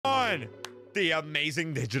on! The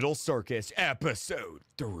Amazing Digital Circus, Episode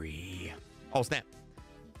 3. Oh, snap.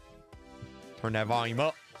 Turn that volume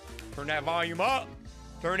up. Turn that volume up.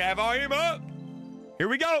 Turn that volume up. Here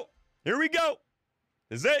we go. Here we go.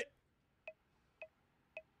 This is it.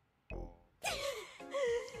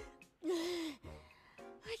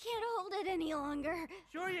 I can't hold it any longer.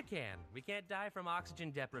 Sure you can. We can't die from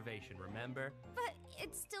oxygen deprivation, remember? But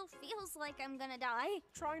it still feels like I'm gonna die.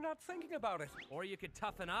 Try not thinking about it. Or you could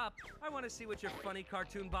toughen up. I want to see what your funny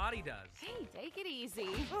cartoon body does. Hey, take it easy.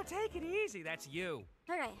 Oh, take it easy. That's you.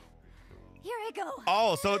 All right, here I go.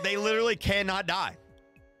 Oh, so they literally cannot die.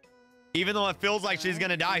 Even though it feels like she's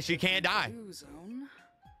gonna die, she can't die. Zone.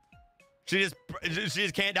 She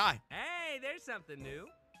just can't die. Hey, there's something new.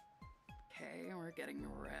 Okay, we're getting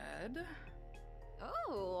red,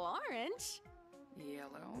 Oh, orange.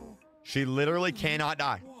 yellow. She literally cannot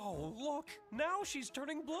die. Whoa, look! Now she's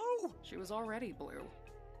turning blue! She was already blue.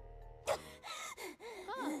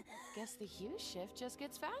 Huh. Guess the hue shift just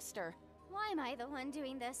gets faster. Why am I the one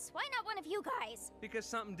doing this? Why not one of you guys? Because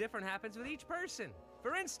something different happens with each person.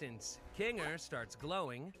 For instance, Kinger starts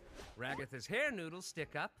glowing, Ragatha's hair noodles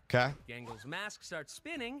stick up, Okay. Gangle's mask starts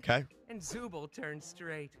spinning, Okay. and Zooble turns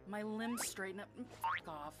straight. My limbs straighten up and f***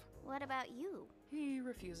 off. What about you? He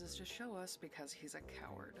refuses to show us because he's a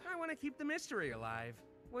coward. I want to keep the mystery alive.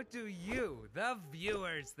 What do you, the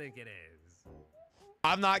viewers, think it is?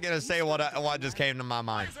 I'm not gonna say what just came to my Why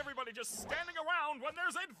mind. is everybody just standing around when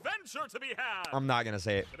there's adventure to be had? I'm not gonna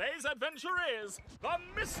say it. Today's adventure is the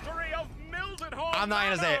mystery of Mildenhall. I'm not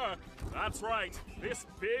gonna say it. Manor. That's right. This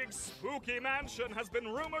big spooky mansion has been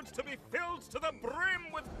rumored to be filled to the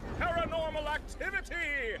brim with paranormal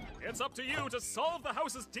activity. It's up to you to solve the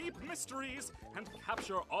house's deep mysteries and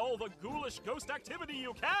capture all the ghoulish ghost activity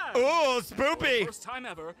you can. Ooh, For the spoopy. first time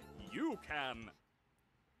ever, you can.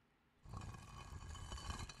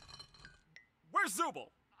 Where's Zooble?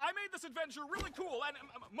 I made this adventure really cool and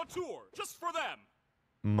mature, just for them.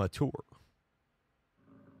 Mature.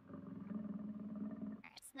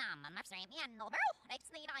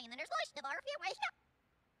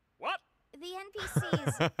 What? The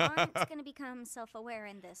NPCs aren't gonna become self-aware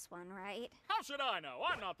in this one, right? How should I know?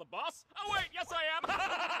 I'm not the boss. Oh wait, yes I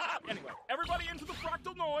am. Anyway, everybody into the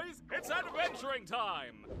fractal noise. It's adventuring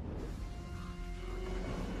time.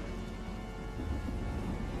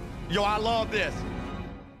 Yo, I love this.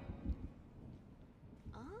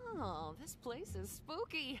 Oh, this place is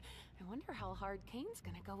spooky. I wonder how hard Kane's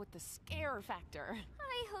gonna go with the scare factor.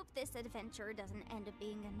 I hope this adventure doesn't end up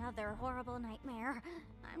being another horrible nightmare.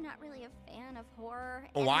 I'm not really a fan of horror.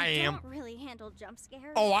 Oh, and I am. don't really handle jump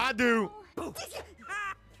scares. Oh, I do. Come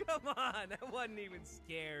on, that wasn't even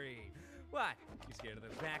scary. What? You scared of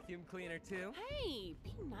the vacuum cleaner too? Hey,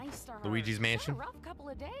 be nice to her. Luigi's She's had Mansion? a rough couple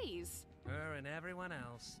of days. Her and everyone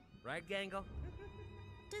else. Right, Gangle?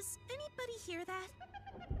 Does anybody hear that?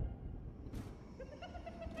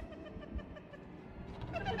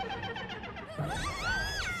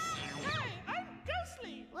 Hi, I'm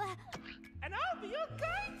Ghostly, and I'll be your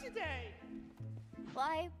guide today.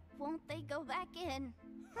 Why won't they go back in?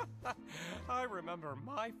 I remember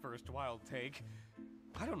my first wild take.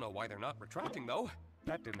 I don't know why they're not retracting, though.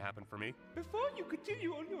 That didn't happen for me. Before you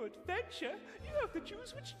continue on your adventure, you have to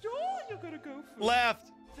choose which door you're gonna go through.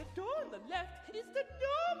 Left. The door on the left is the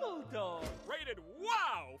normal door. Rated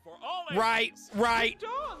wow for all Right. ages. Right. The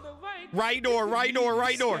door on the right. Right door. Right door.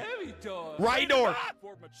 Right door. Scary door. Right Rated door. R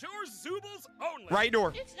for mature Zoobles only. Right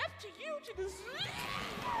door. It's up to you to decide.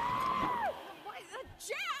 Why,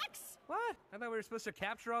 Jax! What? I thought we were supposed to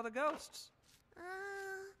capture all the ghosts.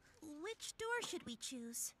 Which door should we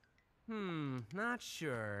choose? Not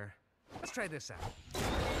sure. Let's try this out.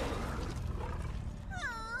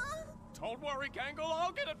 Don't worry, Gangle,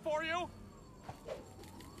 I'll get it for you.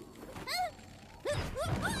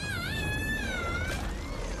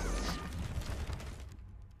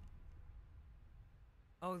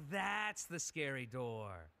 Oh, that's the scary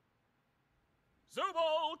door.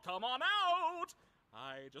 Zooble, come on out.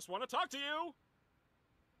 I just want to talk to you.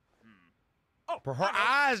 Oh, For her I know.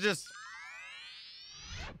 eyes just.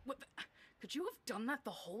 What the? Could you have done that the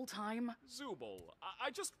whole time? Zooble, I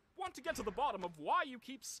just want to get to the bottom of why you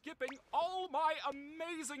keep skipping all my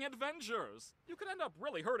amazing adventures. You could end up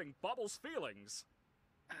really hurting Bubbles' feelings.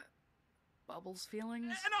 Bubbles feelings?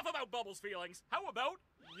 Enough about Bubbles' feelings. How about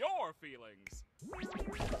your feelings?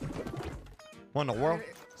 What in the world?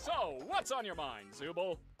 So, what's on your mind,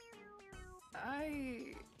 Zooble?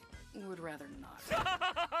 I would rather not.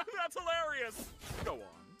 That's hilarious. Go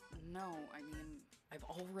on. No, I mean, I've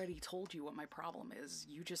already told you what my problem is.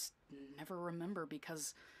 You just never remember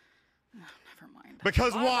because Never mind.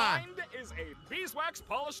 Because My why? mind is a beeswax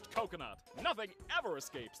polished coconut. Nothing ever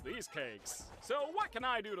escapes these cakes. So what can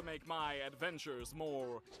I do to make my adventures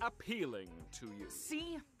more appealing to you?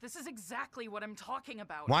 See, this is exactly what I'm talking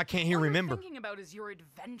about. Why can't he All remember? You're thinking about is your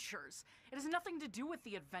adventures. It has nothing to do with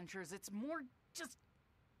the adventures. It's more just...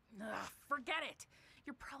 forget it.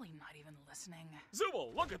 You're probably not even listening.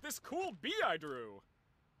 Zool, look at this cool bee I drew.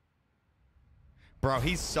 Bro,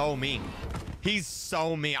 he's so mean. He's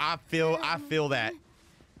so mean. I feel that.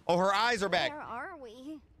 Oh, her eyes are back. Where are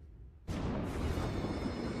we?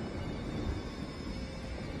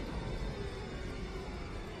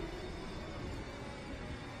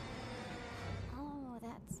 Oh,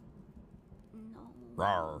 that's... no.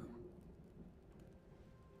 Rawr.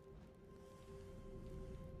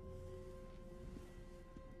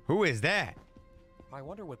 Who is that? I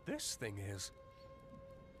wonder what this thing is.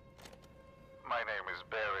 My name is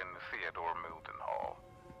Baron Theodore Mildenhall.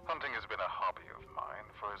 Hunting has been a hobby of mine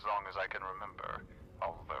for as long as I can remember,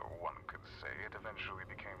 although one could say it eventually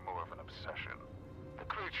became more of an obsession. The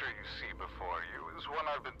creature you see before you is one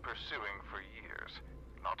I've been pursuing for years.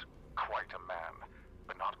 Not quite a man,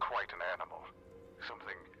 but not quite an animal.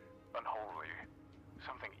 Something unholy,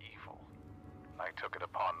 something evil. I took it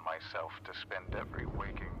upon myself to spend every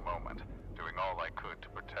waking moment doing all I could to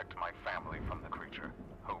protect my family from the creature,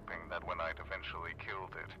 hoping that when I'd eventually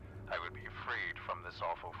killed it, I would be freed from this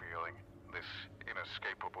awful feeling, this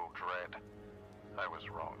inescapable dread. I was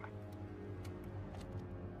wrong.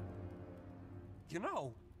 You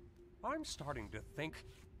know, I'm starting to think...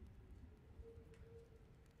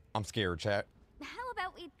 I'm scared, chat. How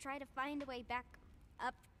about we try to find a way back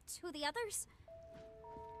up to the others?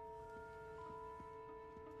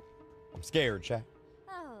 I'm scared, chat.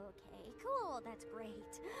 Okay, cool. That's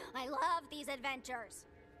great. I love these adventures.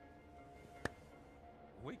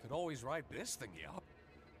 We could always ride this thingy up.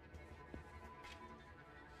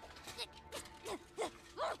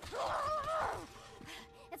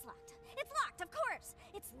 It's locked. It's locked, of course.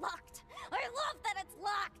 It's locked. I love that it's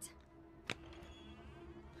locked.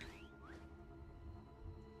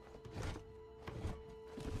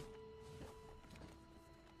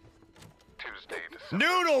 Tuesday, December.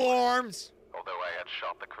 Noodle arms! Although I had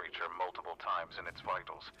shot the creature multiple times in its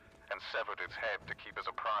vitals and severed its head to keep as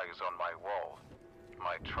a prize on my wall,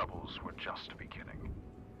 my troubles were just beginning.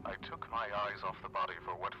 I took my eyes off the body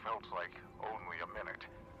for what felt like only a minute.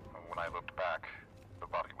 When I looked back, the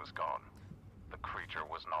body was gone. The creature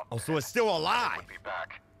was not Oh, dead. so it's still alive. It would be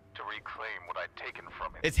back to reclaim what I'd taken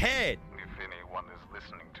from it. Its head. If anyone is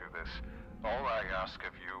listening to this, all I ask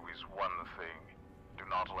of you is one thing. Do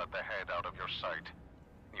not let the head out of your sight.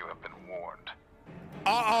 You have been warned.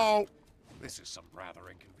 Uh-oh. This is some rather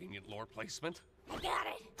inconvenient lore placement. I got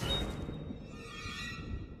it.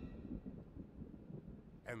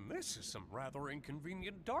 And this is some rather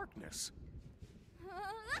inconvenient darkness. What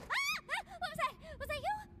was that? Was that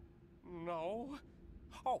you? No.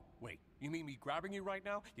 Oh, wait. You mean me grabbing you right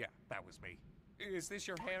now? Yeah, that was me. Is this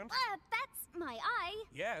your hand? That's my eye.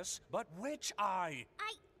 Yes, but which eye?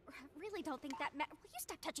 I really don't think that Will you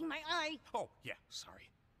stop touching my eye? Oh, yeah, sorry.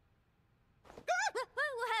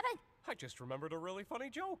 What happened? I just remembered a really funny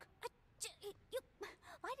joke.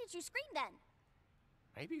 Why did you scream then?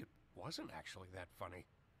 Maybe it wasn't actually that funny.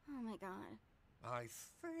 Oh my god. I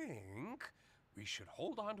think we should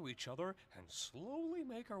hold on to each other and slowly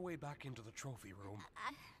make our way back into the trophy room.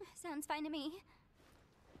 Sounds fine to me.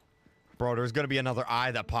 Bro, there's gonna be another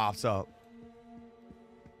eye that pops up.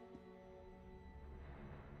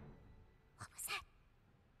 What was that?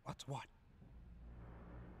 What's what?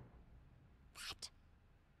 That.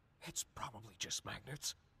 It's probably just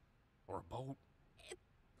magnets. Or a boat.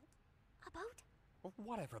 A boat? Or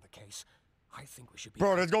whatever the case. I think we should be...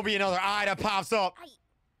 Bro, there's gonna be another eye that pops up.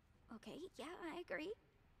 Okay, yeah, I agree.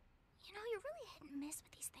 You know, you're really hit and miss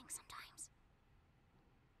with these things sometimes.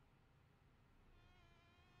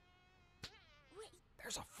 Wait.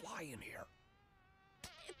 There's a fly in here.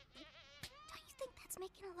 Don't you think that's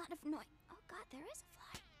making a lot of noise? Oh god, there is a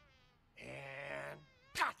fly. And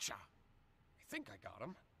gotcha! I think I got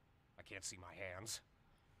him. I can't see my hands.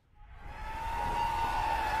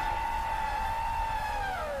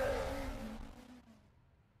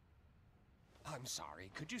 I'm sorry.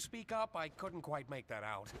 Could you speak up? I couldn't quite make that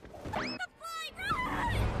out. The fly!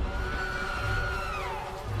 Run!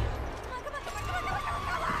 Come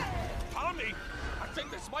on! Tommy! I think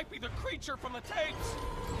this might be the creature from the tapes!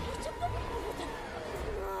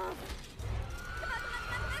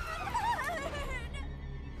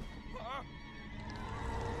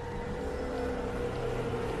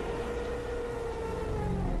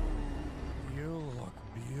 You look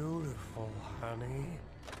beautiful, honey.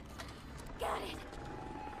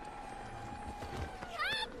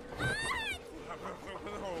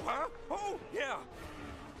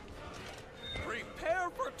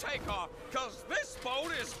 takeoff, because this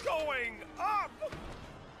boat is going up!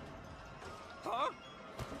 Huh?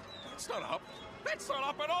 That's not up. That's not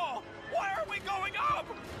up at all! Why are we going up?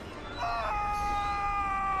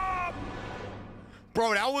 Up!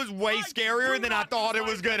 Bro, that was way scarier than I thought it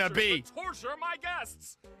was gonna be. Torture my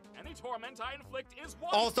guests. Any torment I inflict is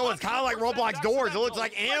Also, it's kind of like Roblox doors. It looks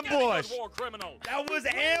like ambush. war criminal. That was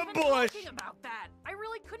What are you even ambush. talking about that? I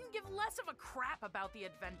really couldn't give less of a crap about the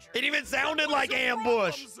adventure. It even sounded like What's your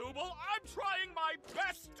ambush. problem, Zooble? I'm trying my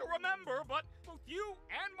best to remember, but both you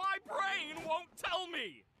and my brain won't tell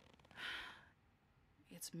me.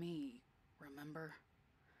 It's me, remember?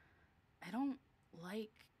 I don't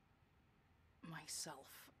like myself.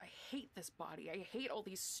 I hate this body. I hate all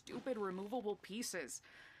these stupid removable pieces.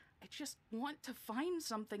 I just want to find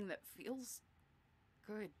something that feels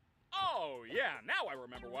good. Oh, yeah, now I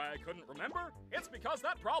remember why I couldn't remember. It's because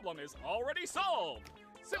that problem is already solved.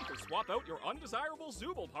 Simply swap out your undesirable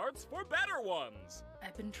Zooble parts for better ones.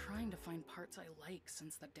 I've been trying to find parts I like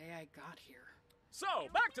since the day I got here. So,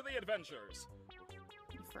 back to the adventures.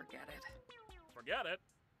 Forget it. Forget it?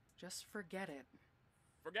 Just forget it.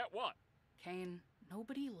 Forget what? Kane,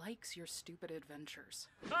 nobody likes your stupid adventures.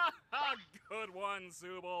 Ha ha! Good one,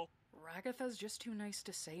 Zooble. Ragatha's just too nice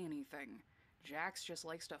to say anything. Jax just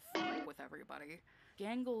likes to fight with everybody.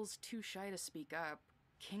 Gangle's too shy to speak up.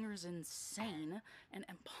 Kinger's insane. And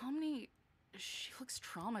Pomni, she looks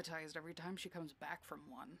traumatized every time she comes back from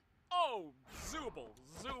one. Oh, Zooble,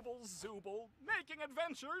 Zooble, Zooble. Making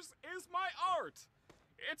adventures is my art.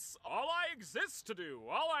 It's all I exist to do,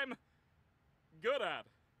 all I'm good at.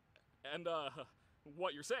 And,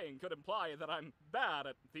 what you're saying could imply that I'm bad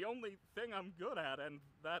at the only thing I'm good at, and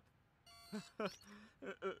that...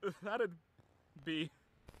 that'd be...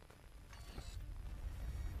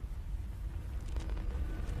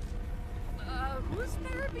 Whose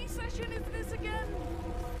therapy session is this again?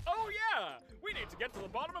 Oh, yeah! We need to get to the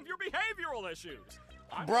bottom of your behavioral issues.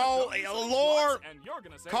 I'm Bro, gonna tell you some lore. words, and you're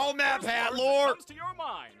gonna say Call the Map first Hat, word lore. that comes to your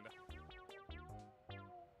mind.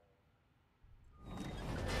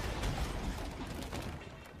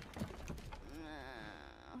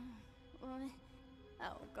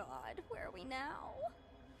 Oh God, where are we now?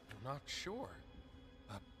 I'm not sure.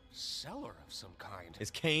 A cellar of some kind. Is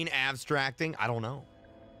Kane abstracting? I don't know.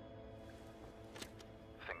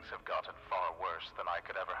 Things have gotten far worse than I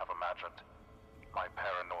could ever have imagined. My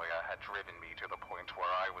paranoia had driven me to the point where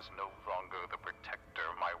I was no longer the protector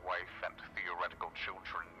my wife and theoretical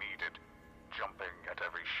children needed. Jumping at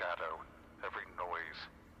every shadow, every noise,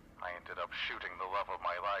 I ended up shooting the love of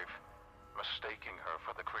my life, mistaking her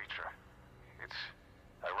for the creature. It's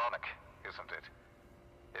ironic, isn't it?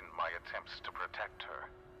 In my attempts to protect her,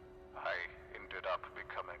 I ended up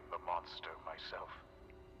becoming the monster myself.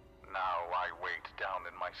 Now I wait down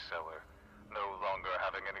in my cellar, no longer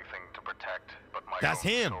having anything to protect but my That's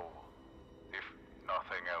own him. soul. If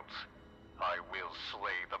nothing else, I will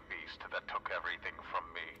slay the beast that took everything from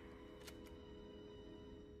me.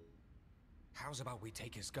 How's about we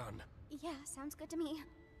take his gun? Yeah, sounds good to me.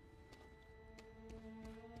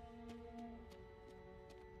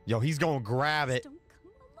 Yo, he's gonna grab it. Don't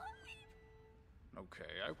come alive.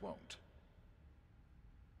 Okay, I won't.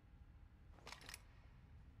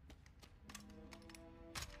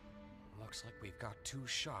 Looks like we've got 2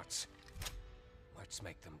 shots. Let's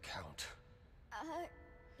make them count.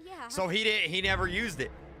 Yeah. So he never used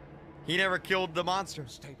it. He never killed the monster.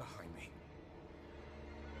 Stay behind me.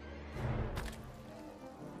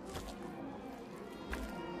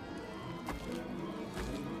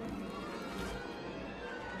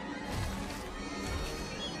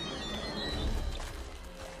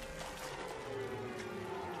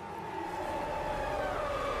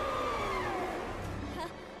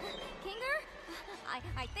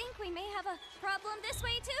 I think we may have a problem this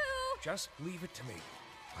way too. Just leave it to me.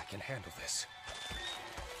 I can handle this.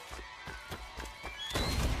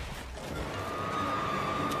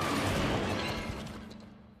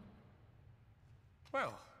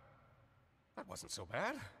 Well, that wasn't so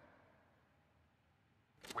bad.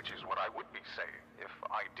 Which is what I would be saying if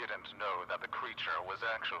I didn't know that the creature was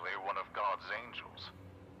actually one of God's angels.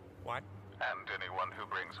 What? And anyone who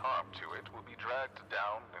brings harm to it will be dragged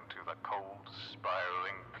down into the cold,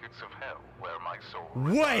 spiraling pits of hell where my soul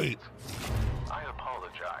Wait! resides. I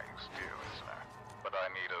apologize, dear listener, but I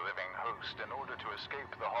need a living host in order to escape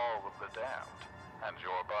the Hall of the Damned, and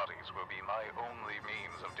your bodies will be my only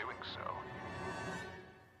means of doing so.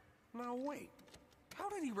 Now wait. How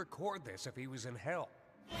did he record this if he was in hell?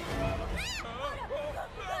 Let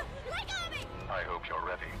go of me! I hope you're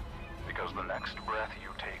ready, because the next breath you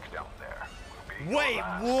take down there will be Wait, your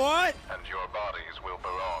last, what? and your bodies will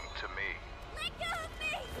belong to me. Let go of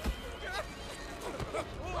me!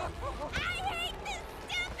 I hate this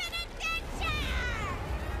stupid adventure!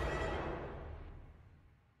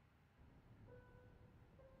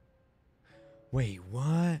 Wait,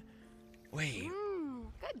 what? Wait.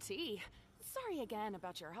 Good tea. Sorry again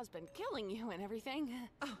about your husband killing you and everything.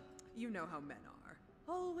 Oh, you know how men are.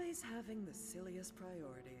 Always having the silliest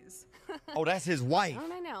priorities. Oh, that's his wife.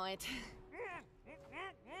 Don't I know it?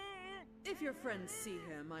 If your friends see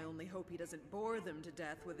him, I only hope he doesn't bore them to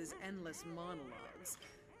death with his endless monologues.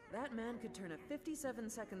 That man could turn a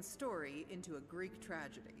 57-second story into a Greek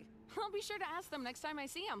tragedy. I'll be sure to ask them next time I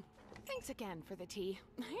see him. Thanks again for the tea.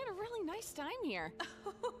 I had a really nice time here.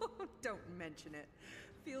 Don't mention it.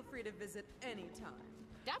 Feel free to visit anytime.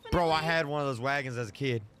 Definitely. Bro, I had one of those wagons as a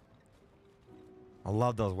kid. I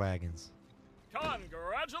love those wagons.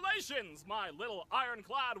 Congratulations, my little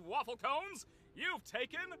ironclad waffle cones! You've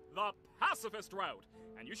taken the pacifist route,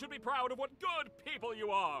 and you should be proud of what good people you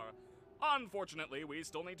are. Unfortunately, we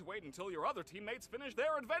still need to wait until your other teammates finish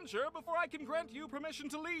their adventure before I can grant you permission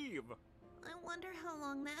to leave. I wonder how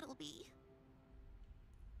long that'll be.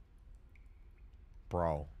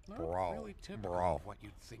 Bro, Not bro, really typical bro. of what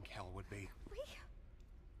you'd think hell would be. We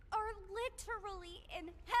are literally in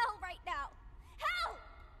hell right now. Hell!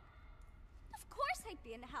 Of course I'd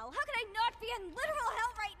be in hell. How could I not be in literal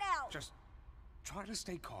hell right now? Just try to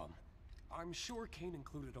stay calm. I'm sure Kane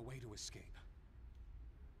included a way to escape.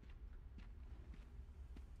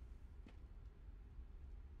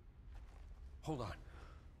 Hold on.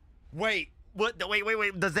 Wait, what?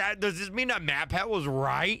 Wait. Does this mean that MatPat was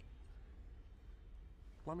right?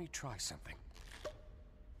 Let me try something.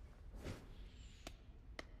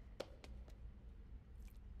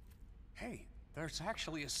 Hey, there's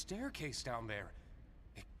actually a staircase down there.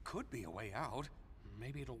 It could be a way out.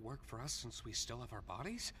 Maybe it'll work for us since we still have our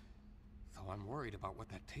bodies? Though I'm worried about what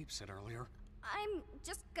that tape said earlier. I'm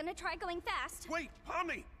just gonna try going fast. Wait,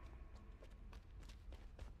 Pomni!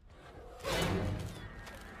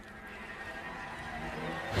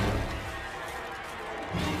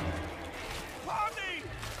 Pomni!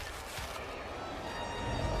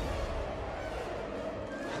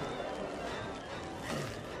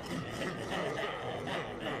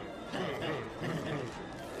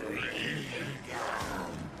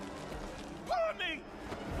 Pomni!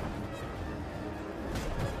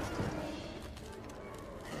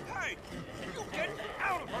 Hey! You get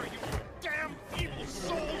out of her, you damn evil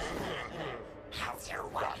souls! How's your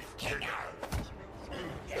wife, Kingo?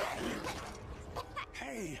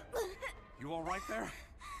 Hey! You alright there?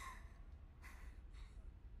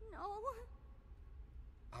 No.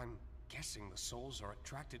 I'm guessing the souls are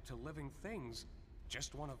attracted to living things.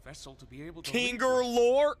 Just want a vessel to be able to Kinger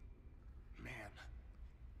lore? Man.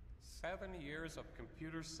 7 years of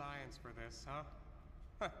computer science for this,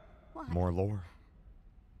 huh? What? More lore.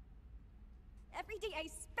 Every day I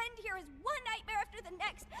spend here is one nightmare after the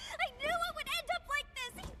next. I knew it would end up like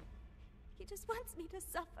this. He just wants me to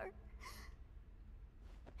suffer.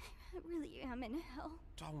 I really am in hell.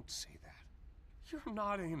 Don't say that. You're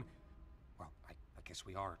not in... Well, I guess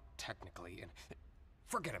we are technically in...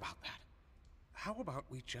 Forget about that. How about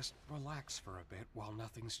we just relax for a bit while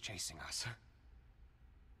nothing's chasing us?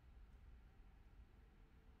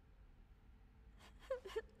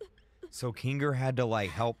 So Kinger had to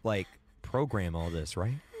help program all this,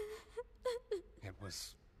 right? It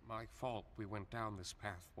was my fault we went down this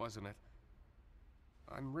path, wasn't it?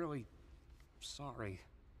 I'm really sorry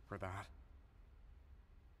for that.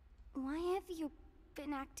 Why have you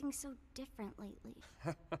been acting so different lately?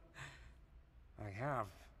 I have,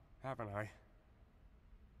 haven't I?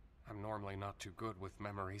 I'm normally not too good with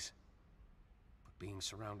memories. But being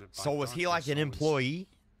surrounded by So was he like an darkness employee?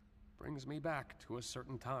 brings me back to a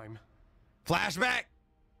certain time. Flashback!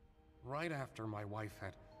 Right after my wife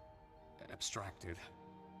had abstracted.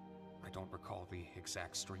 I don't recall the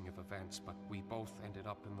exact string of events, but we both ended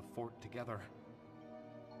up in the fort together.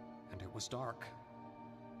 And it was dark.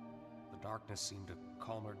 The darkness seemed to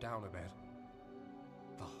calm her down a bit.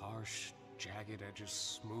 The harsh, jagged edges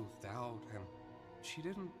smoothed out, and she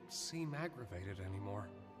didn't seem aggravated anymore.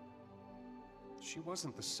 She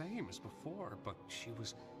wasn't the same as before, but she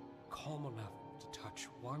was calm enough to touch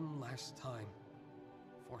one last time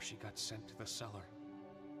before she got sent to the cellar.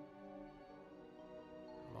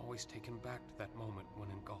 I'm always taken back to that moment when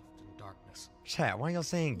engulfed in darkness. Chat, why y'all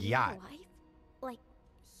saying Your yacht? wife? Like,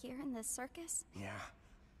 here in the circus? Yeah.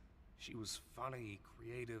 She was funny,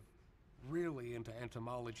 creative, really into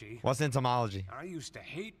entomology. What's entomology? I used to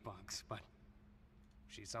hate bugs, but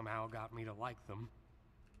she somehow got me to like them.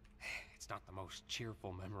 It's not the most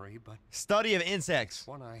cheerful memory, but... Study of insects.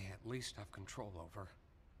 One I at least have control over.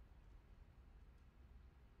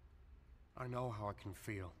 I know how it can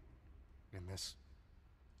feel in this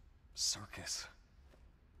circus.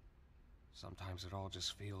 Sometimes it all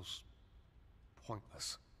just feels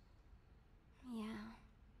pointless. Yeah.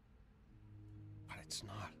 But it's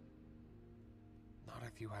not. Not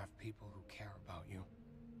if you have people who care about you.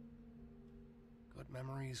 Good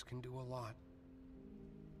memories can do a lot.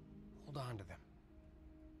 Hold on to them.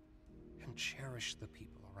 And cherish the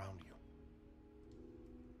people around you.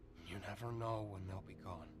 You never know when they'll be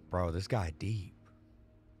gone. Bro, this guy deep.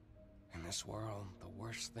 In this world, the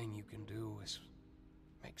worst thing you can do is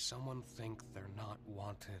make someone think they're not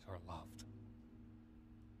wanted or loved.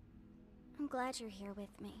 I'm glad you're here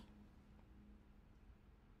with me.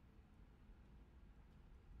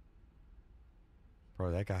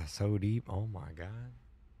 Bro, that guy's so deep. Oh my God.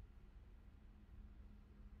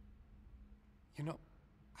 You know,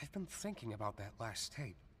 I've been thinking about that last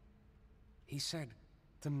tape. He said,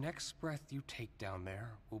 the next breath you take down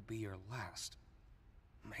there will be your last.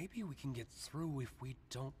 Maybe we can get through if we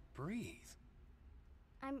don't breathe.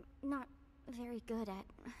 I'm not very good at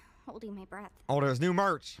holding my breath. Oh, there's new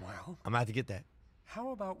merch. Well, I'm about to get that.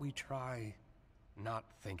 how about we try not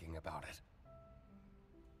thinking about it?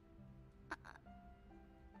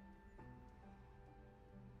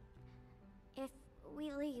 If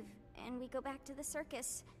we leave and we go back to the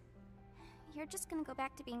circus, you're just gonna go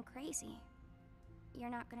back to being crazy. You're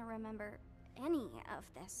not gonna remember any of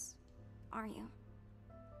this, are you?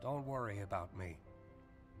 Don't worry about me.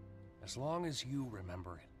 As long as you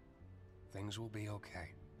remember it, things will be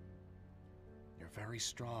okay. You're very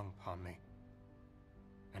strong, Pomni.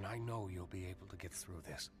 And I know you'll be able to get through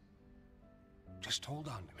this. Just hold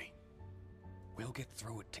on to me. We'll get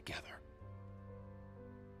through it together.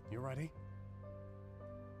 You ready?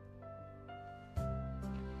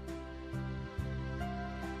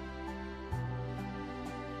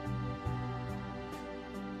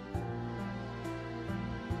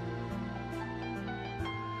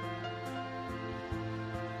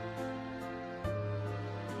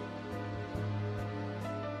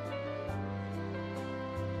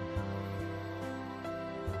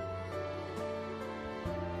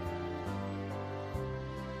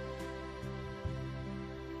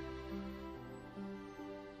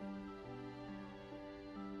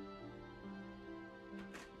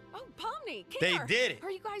 Oh, Pomni, They Kinger, did it.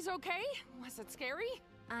 Are you guys okay? Was it scary?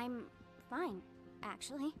 I'm fine,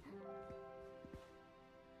 actually.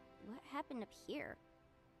 What happened up here?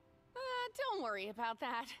 Don't worry about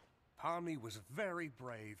that. Pomni was very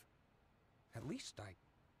brave. At least I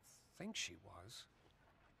think she was.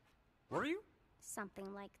 Were you?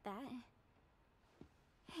 Something like that.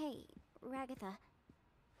 Hey, Ragatha.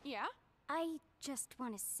 Yeah? I just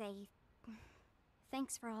want to say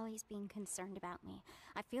thanks for always being concerned about me.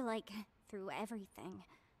 I feel like through everything,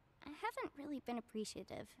 I haven't really been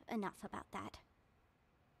appreciative enough about that.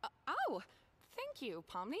 Oh, thank you,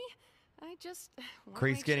 Pomni. I just wanna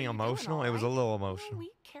Kreek's make getting sure you're doing emotional. all It was a right. little You know, emotional.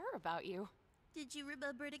 we care about you. Did you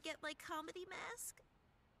remember to get my comedy mask?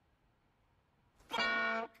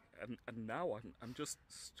 And now I'm just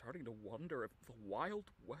starting to wonder if the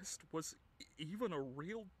Wild West was even a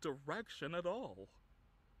real direction at all.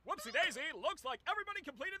 Whoopsie daisy, looks like everybody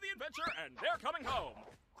completed the adventure and they're coming home.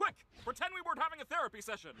 Quick, pretend we weren't having a therapy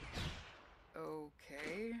session.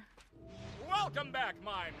 Okay. Welcome back,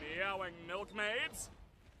 my meowing milkmaids.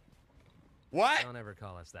 What? Don't ever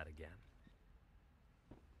call us that again.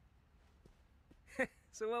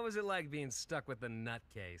 So what was it like being stuck with the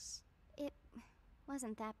nutcase? It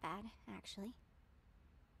wasn't that bad, actually.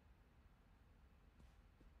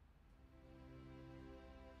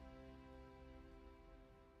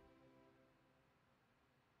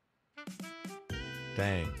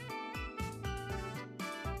 Dang.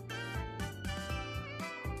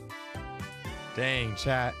 Dang,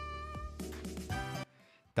 chat.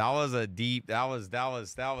 That was a deep. That was deep.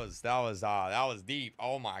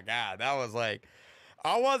 Oh my God, that was like,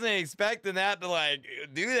 I wasn't expecting that to like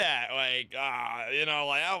do that. Like, you know,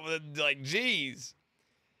 like that was like, geez.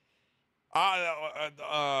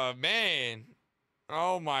 Man.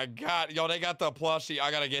 Oh my God, yo, they got the plushie. I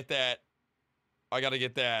gotta get that. I gotta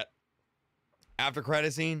get that. After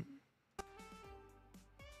credit scene.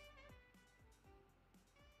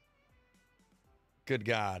 Good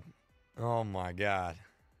God. Oh my God.